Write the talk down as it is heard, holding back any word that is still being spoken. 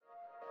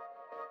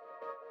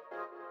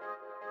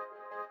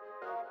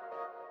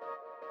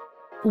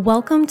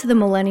Welcome to the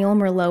Millennial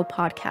Merlot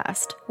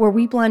podcast, where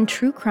we blend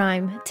true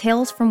crime,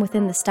 tales from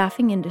within the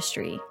staffing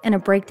industry, and a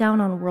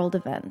breakdown on world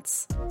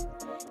events.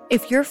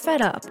 If you're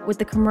fed up with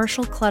the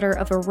commercial clutter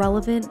of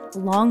irrelevant,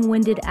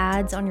 long-winded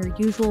ads on your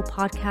usual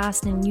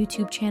podcast and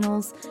YouTube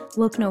channels,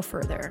 look no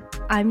further.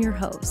 I'm your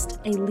host,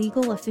 a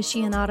legal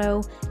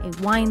aficionado,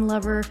 a wine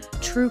lover,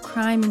 true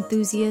crime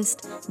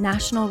enthusiast,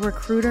 national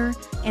recruiter,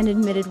 and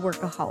admitted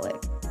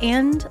workaholic.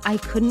 And I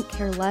couldn't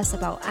care less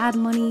about ad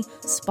money,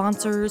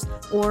 sponsors,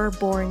 or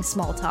boring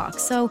small talk.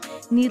 So,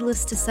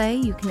 needless to say,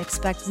 you can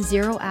expect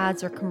zero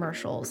ads or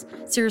commercials.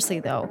 Seriously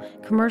though,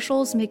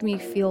 commercials make me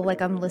feel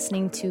like I'm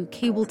listening to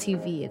cable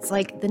TV. It's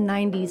like the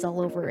 90s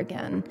all over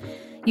again.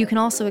 You can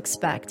also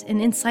expect an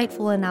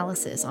insightful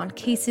analysis on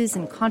cases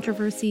and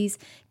controversies,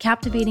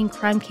 captivating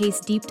crime case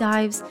deep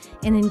dives,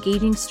 and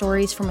engaging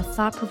stories from a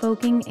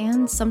thought-provoking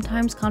and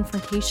sometimes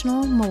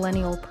confrontational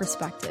millennial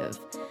perspective.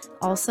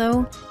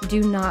 Also,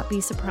 do not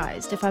be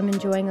surprised if I'm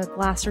enjoying a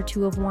glass or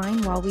two of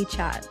wine while we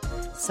chat.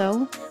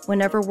 So,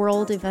 whenever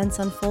world events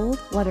unfold,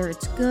 whether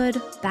it's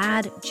good,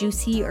 bad,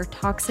 juicy, or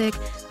toxic,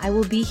 I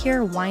will be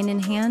here, wine in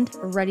hand,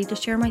 ready to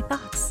share my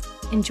thoughts.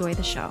 Enjoy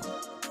the show.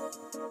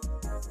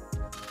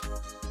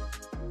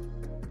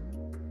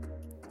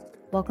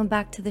 Welcome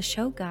back to the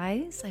show,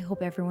 guys. I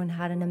hope everyone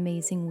had an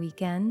amazing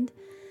weekend.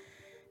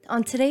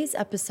 On today's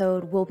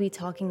episode, we'll be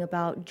talking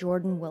about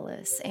Jordan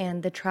Willis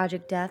and the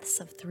tragic deaths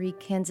of 3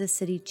 Kansas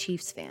City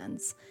Chiefs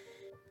fans.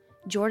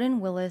 Jordan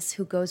Willis,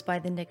 who goes by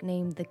the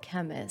nickname The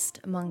Chemist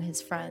among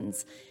his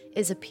friends,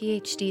 is a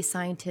PhD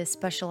scientist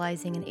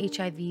specializing in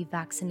HIV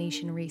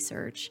vaccination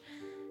research.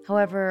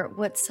 However,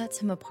 what sets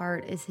him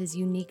apart is his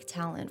unique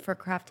talent for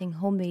crafting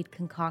homemade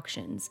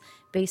concoctions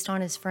based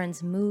on his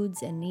friends'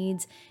 moods and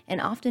needs, and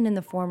often in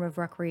the form of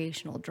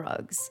recreational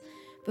drugs.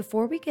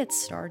 Before we get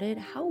started,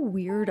 how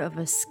weird of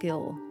a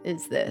skill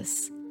is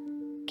this?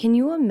 Can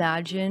you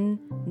imagine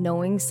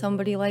knowing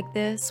somebody like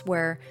this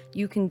where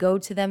you can go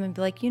to them and be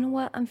like, you know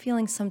what, I'm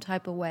feeling some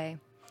type of way.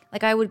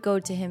 Like I would go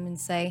to him and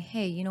say,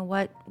 hey, you know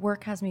what,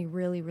 work has me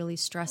really, really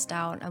stressed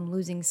out. I'm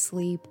losing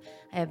sleep.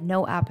 I have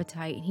no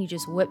appetite. And he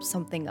just whips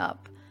something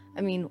up.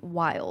 I mean,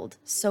 wild,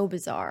 so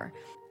bizarre.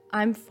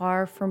 I'm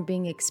far from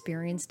being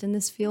experienced in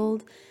this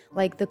field.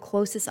 Like the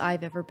closest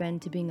I've ever been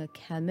to being a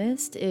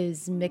chemist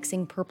is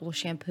mixing purple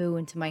shampoo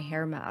into my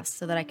hair mask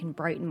so that I can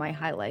brighten my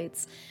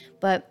highlights.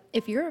 But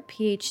if you're a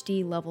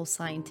PhD level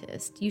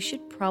scientist, you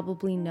should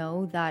probably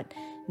know that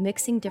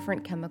mixing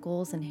different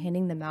chemicals and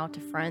handing them out to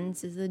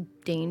friends is a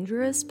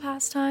dangerous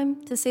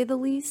pastime, to say the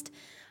least,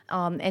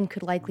 and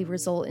could likely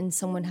result in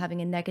someone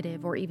having a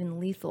negative or even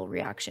lethal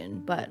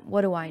reaction. But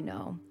what do I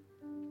know?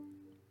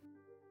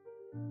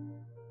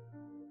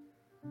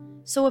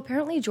 So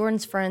apparently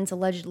Jordan's friends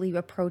allegedly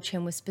approach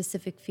him with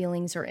specific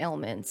feelings or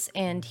ailments,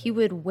 and he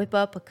would whip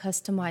up a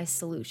customized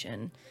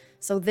solution.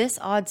 So this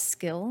odd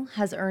skill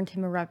has earned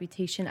him a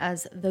reputation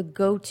as the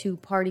go-to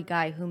party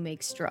guy who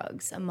makes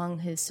drugs among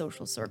his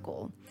social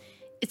circle.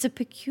 It's a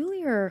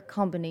peculiar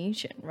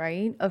combination,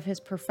 right, of his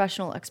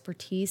professional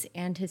expertise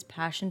and his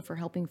passion for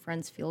helping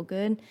friends feel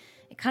good.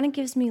 It kind of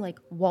gives me like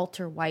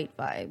Walter White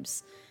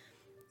vibes.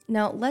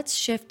 Now, let's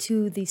shift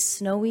to the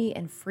snowy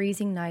and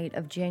freezing night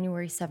of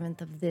January 7th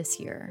of this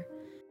year.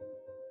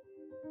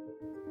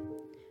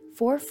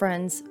 4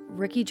 friends,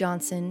 Ricky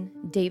Johnson,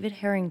 David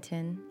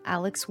Harrington,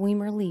 Alex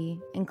Weimer Lee,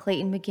 and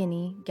Clayton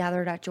McGinney,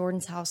 gathered at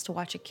Jordan's house to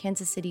watch a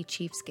Kansas City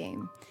Chiefs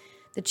game.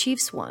 The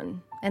Chiefs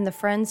won, and the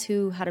friends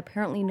who had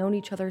apparently known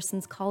each other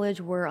since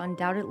college were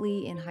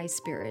undoubtedly in high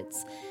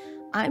spirits.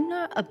 I'm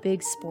not a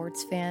big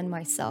sports fan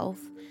myself,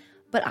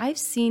 but I've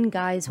seen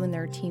guys when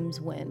their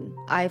teams win.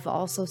 I've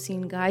also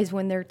seen guys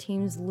when their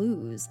teams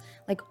lose.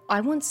 Like,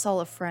 I once saw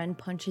a friend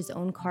punch his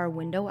own car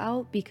window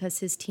out because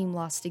his team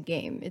lost a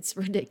game. It's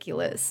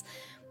ridiculous.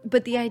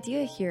 But the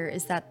idea here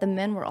is that the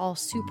men were all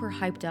super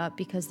hyped up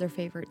because their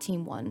favorite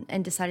team won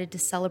and decided to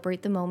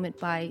celebrate the moment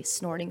by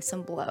snorting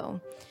some blow.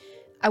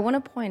 I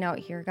want to point out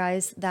here,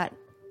 guys, that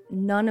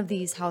none of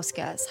these house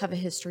guests have a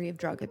history of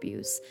drug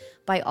abuse.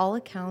 By all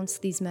accounts,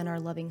 these men are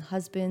loving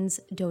husbands,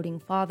 doting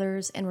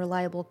fathers, and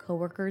reliable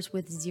coworkers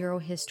with zero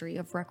history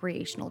of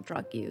recreational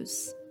drug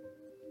use.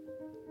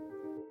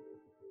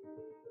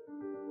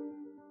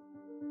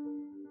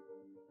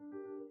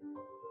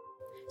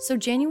 So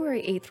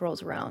January 8th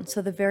rolls around,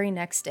 so the very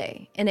next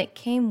day, and it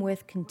came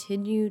with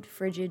continued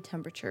frigid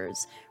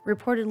temperatures,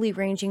 reportedly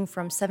ranging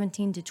from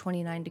 17 to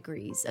 29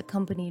 degrees,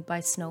 accompanied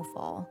by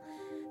snowfall.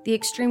 The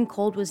extreme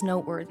cold was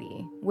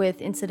noteworthy,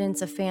 with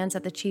incidents of fans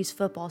at the Chiefs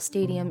football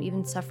stadium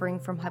even suffering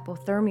from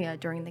hypothermia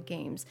during the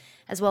games,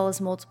 as well as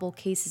multiple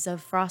cases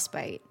of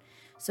frostbite.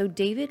 So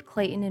David,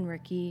 Clayton, and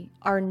Ricky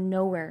are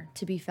nowhere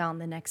to be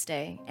found the next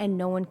day, and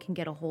no one can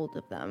get a hold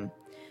of them.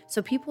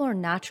 So people are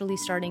naturally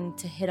starting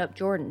to hit up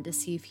Jordan to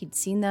see if he'd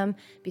seen them,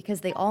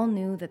 because they all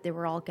knew that they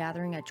were all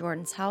gathering at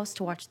Jordan's house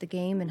to watch the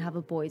game and have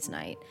a boys'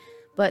 night.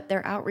 But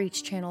their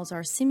outreach channels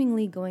are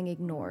seemingly going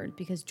ignored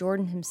because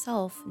Jordan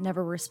himself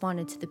never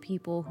responded to the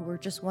people who were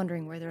just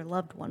wondering where their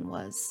loved one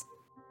was.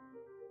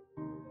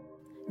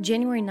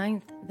 January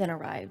 9th then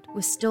arrived,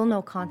 with still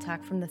no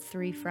contact from the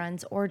three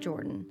friends or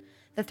Jordan.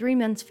 The three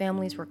men's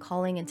families were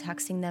calling and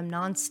texting them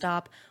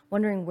nonstop,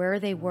 wondering where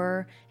they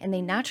were, and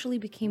they naturally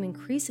became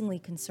increasingly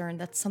concerned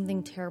that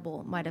something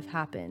terrible might have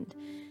happened.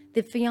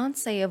 The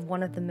fiancé of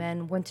one of the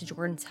men went to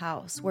Jordan's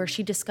house, where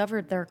she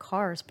discovered their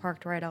cars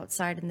parked right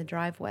outside in the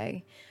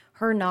driveway.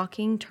 Her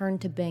knocking turned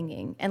to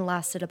banging and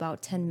lasted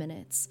about 10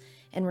 minutes.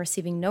 And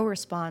receiving no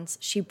response,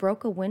 she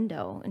broke a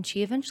window and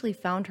she eventually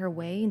found her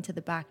way into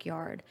the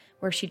backyard,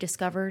 where she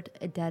discovered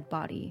a dead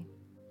body.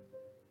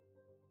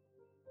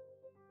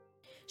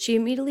 She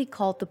immediately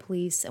called the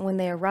police, and when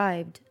they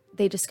arrived,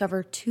 they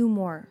discovered two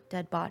more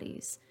dead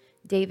bodies.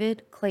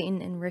 David,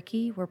 Clayton, and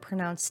Ricky were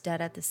pronounced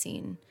dead at the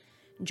scene.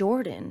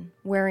 Jordan,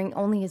 wearing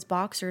only his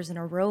boxers and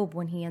a robe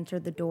when he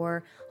entered the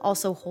door,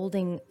 also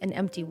holding an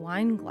empty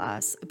wine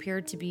glass,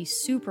 appeared to be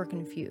super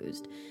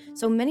confused.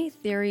 So many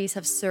theories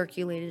have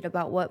circulated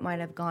about what might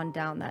have gone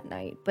down that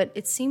night, but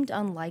it seemed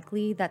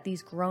unlikely that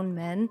these grown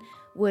men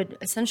would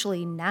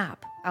essentially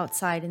nap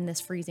outside in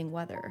this freezing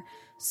weather.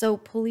 So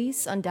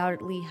police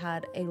undoubtedly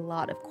had a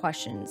lot of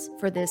questions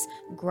for this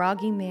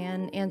groggy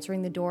man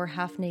answering the door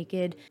half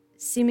naked,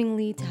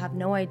 seemingly to have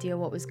no idea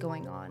what was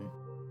going on.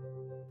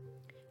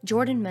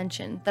 Jordan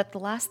mentioned that the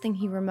last thing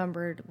he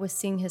remembered was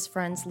seeing his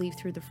friends leave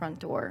through the front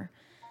door.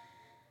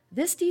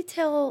 This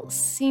detail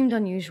seemed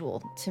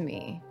unusual to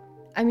me.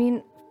 I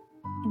mean,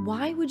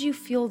 why would you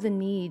feel the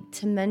need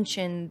to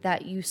mention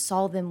that you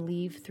saw them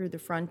leave through the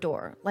front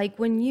door? Like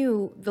when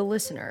you, the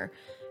listener,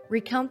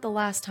 recount the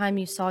last time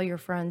you saw your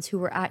friends who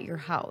were at your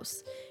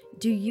house,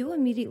 do you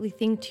immediately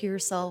think to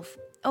yourself,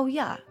 oh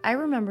yeah, I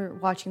remember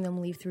watching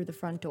them leave through the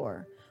front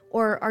door?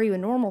 Or are you a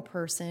normal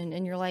person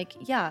and you're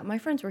like, yeah, my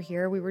friends were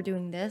here, we were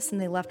doing this, and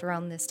they left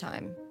around this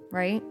time,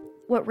 right?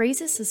 What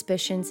raises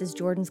suspicions is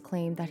Jordan's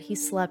claim that he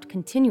slept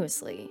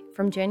continuously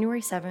from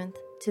January 7th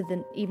to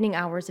the evening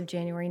hours of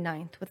January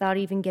 9th without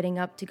even getting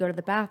up to go to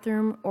the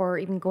bathroom or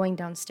even going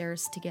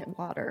downstairs to get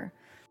water.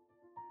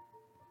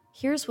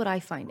 Here's what I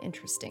find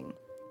interesting.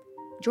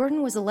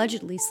 Jordan was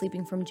allegedly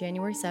sleeping from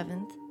January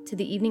 7th to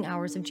the evening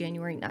hours of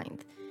January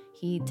 9th.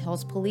 He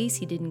tells police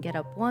he didn't get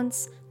up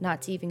once,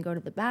 not to even go to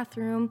the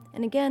bathroom,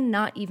 and again,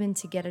 not even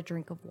to get a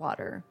drink of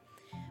water.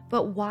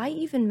 But why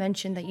even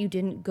mention that you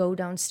didn't go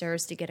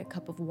downstairs to get a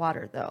cup of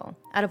water, though,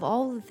 out of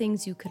all the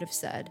things you could have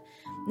said?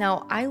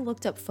 Now, I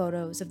looked up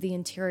photos of the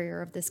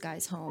interior of this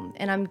guy's home,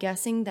 and I'm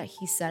guessing that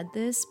he said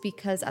this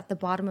because at the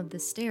bottom of the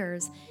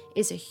stairs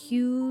is a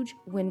huge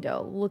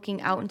window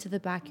looking out into the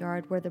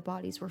backyard where the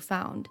bodies were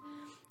found.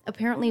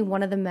 Apparently,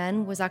 one of the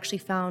men was actually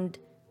found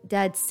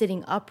dead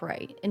sitting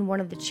upright in one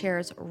of the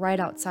chairs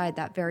right outside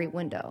that very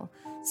window.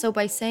 So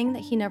by saying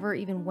that he never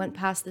even went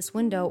past this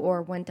window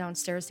or went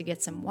downstairs to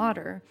get some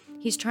water,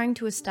 he's trying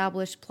to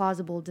establish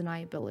plausible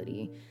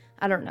deniability.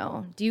 I don't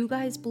know. Do you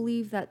guys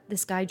believe that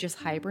this guy just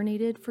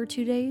hibernated for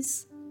 2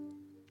 days?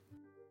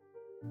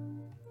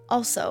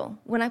 Also,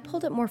 when I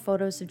pulled up more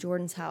photos of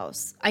Jordan's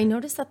house, I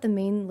noticed that the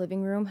main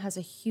living room has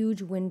a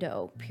huge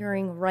window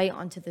peering right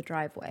onto the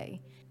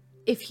driveway.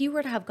 If he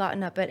were to have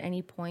gotten up at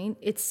any point,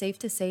 it's safe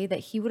to say that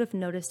he would have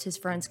noticed his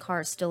friend's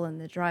car still in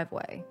the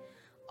driveway.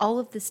 All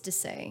of this to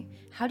say,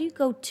 how do you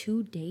go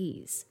 2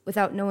 days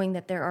without knowing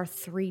that there are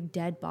 3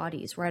 dead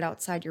bodies right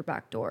outside your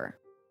back door?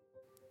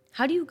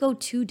 How do you go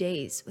 2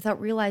 days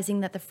without realizing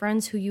that the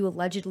friends who you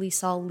allegedly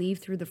saw leave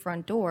through the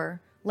front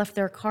door left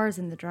their cars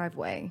in the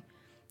driveway?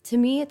 To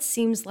me, it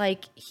seems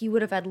like he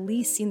would have at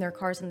least seen their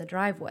cars in the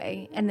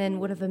driveway and then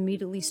would have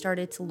immediately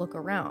started to look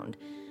around.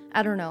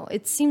 I don't know,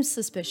 it seems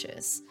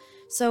suspicious.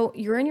 So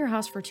you're in your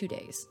house for 2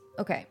 days.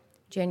 Okay,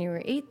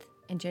 January 8th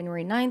and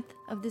January 9th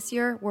of this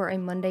year were a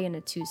Monday and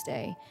a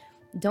Tuesday.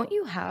 Don't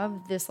you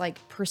have this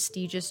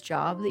prestigious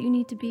job that you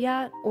need to be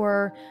at?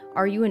 Or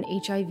are you an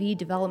HIV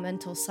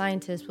developmental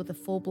scientist with a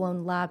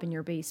full-blown lab in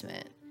your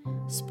basement?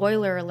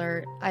 Spoiler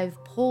alert,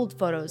 I've pulled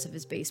photos of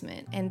his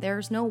basement and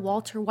there's no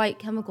Walter White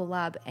chemical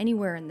lab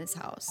anywhere in this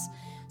house.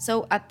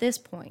 So at this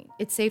point,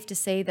 it's safe to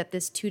say that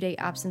this 2-day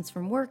absence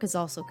from work is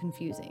also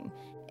confusing.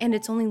 And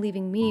it's only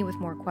leaving me with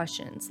more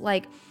questions.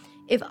 Like,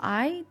 if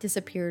I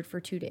disappeared for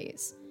 2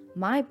 days,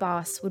 my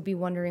boss would be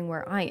wondering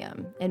where I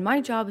am, and my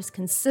job is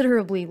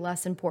considerably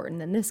less important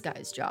than this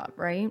guy's job,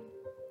 right?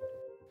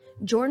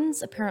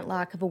 Jordan's apparent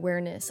lack of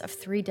awareness of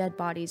 3 dead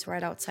bodies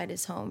right outside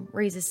his home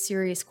raises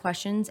serious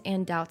questions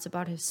and doubts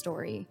about his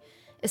story,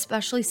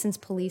 especially since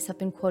police have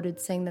been quoted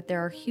saying that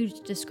there are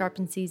huge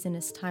discrepancies in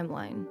his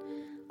timeline.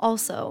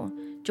 Also,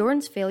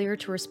 Jordan's failure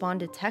to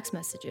respond to text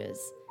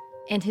messages,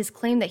 and his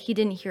claim that he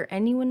didn't hear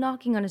anyone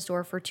knocking on his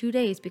door for 2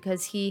 days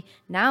because he's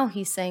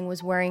saying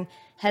was wearing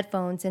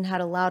headphones and had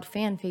a loud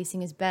fan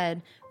facing his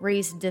bed,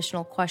 raised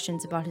additional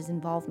questions about his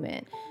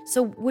involvement.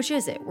 So which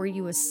is it? Were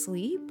you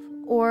asleep?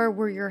 Or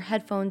were your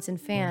headphones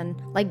and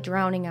fan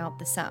drowning out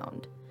the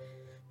sound?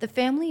 The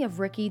family of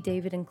Ricky,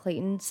 David, and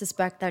Clayton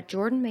suspect that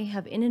Jordan may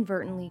have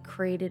inadvertently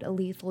created a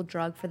lethal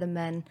drug for the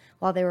men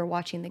while they were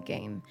watching the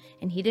game,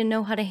 and he didn't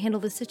know how to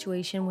handle the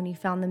situation when he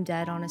found them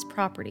dead on his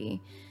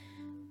property.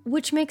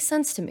 Which makes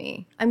sense to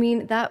me. I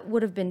mean, that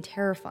would have been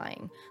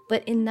terrifying.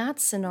 But in that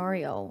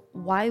scenario,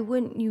 why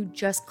wouldn't you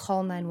just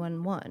call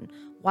 911?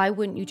 Why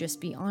wouldn't you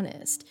just be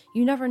honest?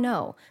 You never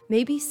know.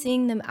 Maybe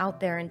seeing them out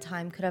there in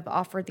time could have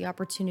offered the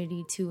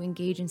opportunity to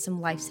engage in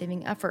some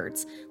life-saving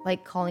efforts,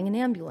 like calling an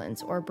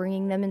ambulance or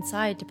bringing them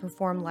inside to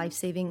perform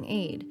life-saving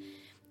aid.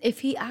 If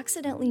he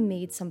accidentally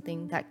made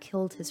something that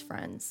killed his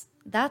friends,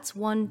 that's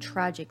one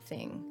tragic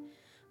thing.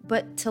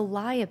 But to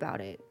lie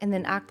about it and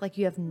then act like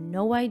you have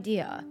no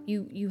idea,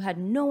 you had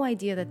no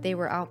idea that they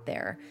were out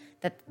there,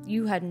 that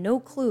you had no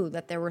clue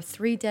that there were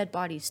 3 dead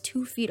bodies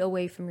 2 feet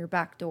away from your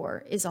back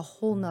door is a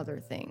whole nother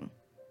thing.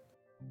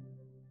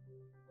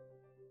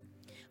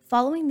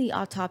 Following the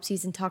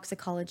autopsies and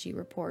toxicology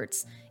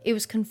reports, it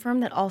was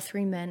confirmed that all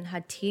 3 men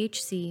had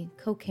THC,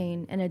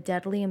 cocaine, and a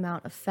deadly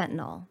amount of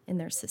fentanyl in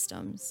their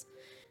systems.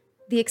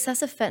 The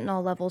excessive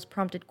fentanyl levels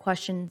prompted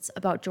questions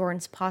about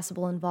Jordan's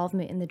possible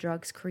involvement in the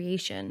drug's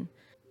creation.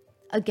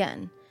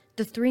 Again,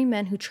 the 3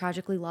 men who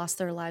tragically lost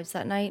their lives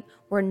that night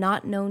were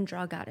not known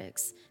drug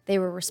addicts. They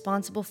were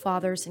responsible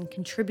fathers and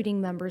contributing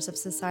members of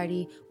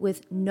society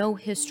with no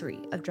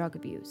history of drug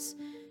abuse.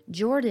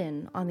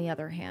 Jordan, on the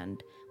other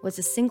hand, was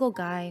a single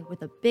guy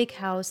with a big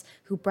house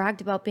who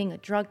bragged about being a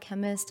drug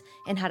chemist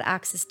and had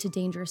access to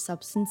dangerous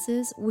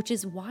substances, which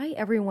is why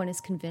everyone is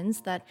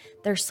convinced that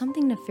there's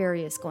something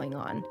nefarious going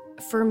on.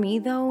 For me,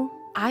 though,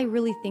 I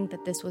really think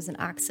that this was an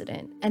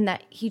accident and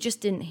that he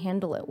just didn't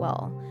handle it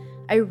well.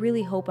 I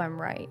really hope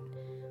I'm right.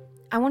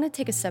 I want to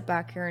take a step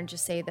back here and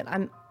just say that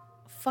I'm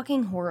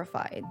fucking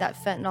horrified that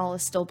fentanyl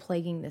is still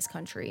plaguing this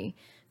country.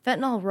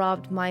 Fentanyl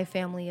robbed my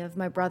family of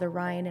my brother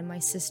Ryan and my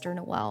sister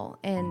Noelle,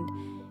 and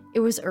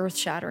it was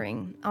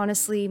earth-shattering.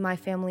 Honestly, my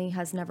family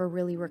has never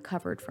really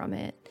recovered from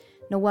it.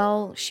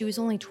 Noelle, she was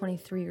only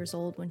 23 years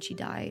old when she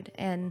died,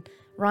 and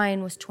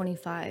Ryan was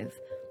 25.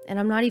 And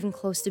I'm not even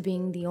close to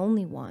being the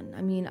only one.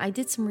 I mean, I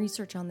did some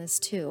research on this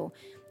too.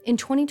 In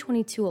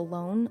 2022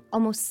 alone,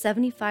 almost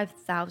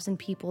 75,000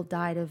 people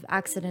died of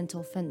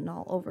accidental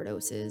fentanyl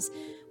overdoses,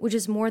 which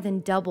is more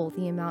than double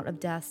the amount of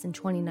deaths in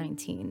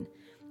 2019.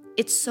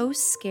 It's so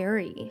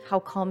scary how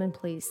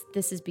commonplace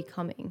this is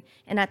becoming,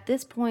 and at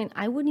this point,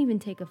 I wouldn't even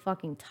take a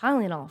fucking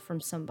Tylenol from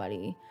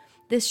somebody.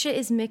 This shit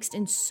is mixed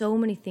in so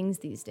many things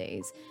these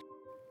days.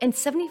 And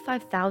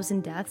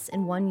 75,000 deaths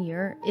in 1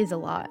 year is a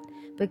lot,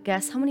 but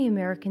guess how many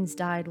Americans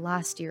died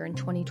last year in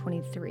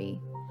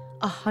 2023?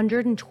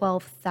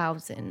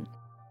 112,000.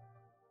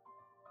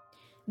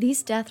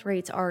 These death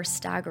rates are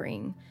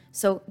staggering,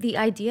 so the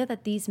idea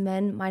that these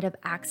men might have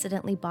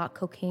accidentally bought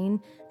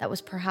cocaine that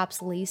was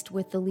perhaps laced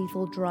with the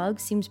lethal drug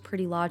seems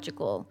pretty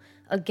logical.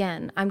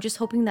 Again, I'm just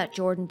hoping that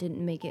Jordan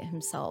didn't make it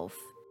himself.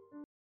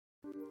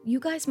 You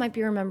guys might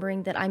be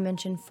remembering that I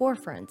mentioned 4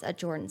 friends at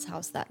Jordan's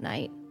house that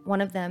night,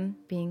 one of them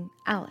being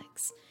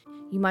Alex.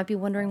 You might be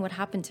wondering what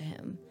happened to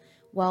him.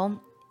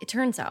 Well, it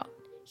turns out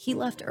he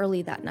left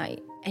early that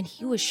night, and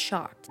he was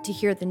shocked to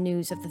hear the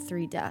news of the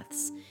 3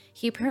 deaths.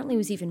 He apparently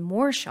was even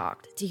more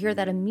shocked to hear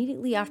that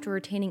immediately after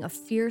retaining a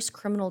fierce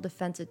criminal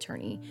defense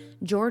attorney,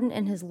 Jordan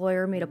and his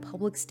lawyer made a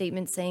public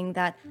statement saying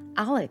that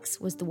Alex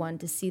was the one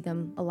to see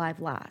them alive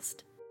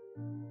last.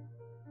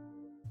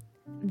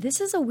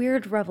 This is a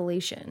weird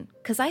revelation,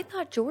 because I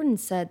thought Jordan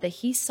said that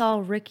he saw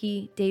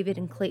Ricky, David,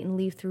 and Clayton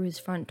leave through his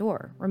front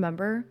door,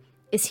 remember?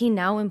 Is he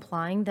now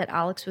implying that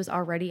Alex was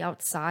already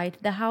outside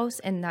the house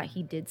and that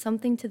he did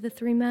something to the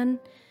 3 men?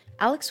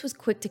 Alex was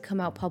quick to come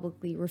out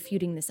publicly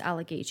refuting this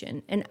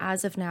allegation, and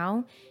as of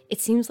now, it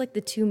seems like the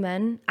 2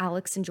 men,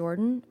 Alex and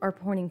Jordan, are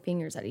pointing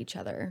fingers at each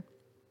other.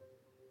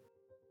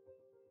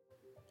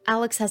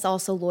 Alex has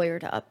also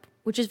lawyered up,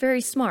 which is very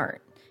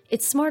smart.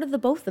 It's smart of the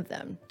both of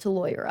them to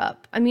lawyer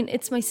up. I mean,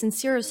 it's my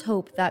sincerest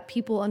hope that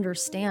people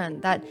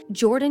understand that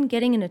Jordan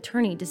getting an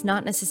attorney does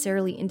not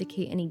necessarily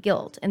indicate any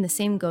guilt, and the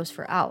same goes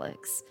for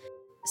Alex.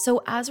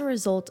 So as a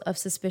result of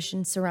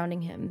suspicions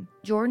surrounding him,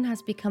 Jordan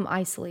has become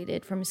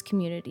isolated from his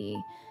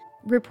community.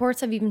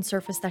 Reports have even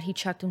surfaced that he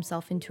checked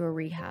himself into a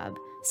rehab.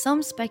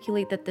 Some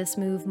speculate that this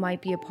move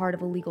might be a part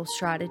of a legal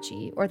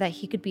strategy, or that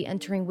he could be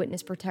entering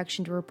witness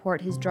protection to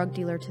report his drug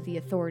dealer to the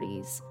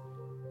authorities.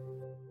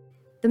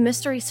 The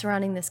mystery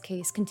surrounding this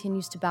case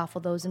continues to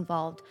baffle those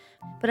involved,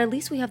 but at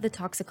least we have the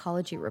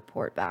toxicology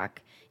report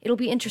back. It'll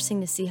be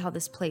interesting to see how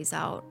this plays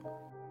out.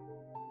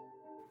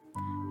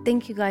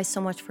 Thank you guys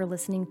so much for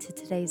listening to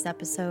today's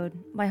episode.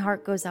 My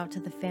heart goes out to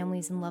the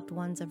families and loved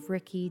ones of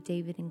Ricky,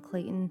 David, and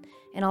Clayton,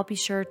 and I'll be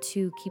sure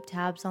to keep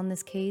tabs on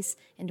this case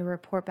and to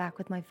report back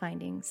with my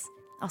findings.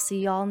 I'll see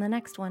you all in the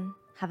next one.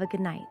 Have a good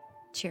night.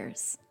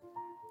 Cheers.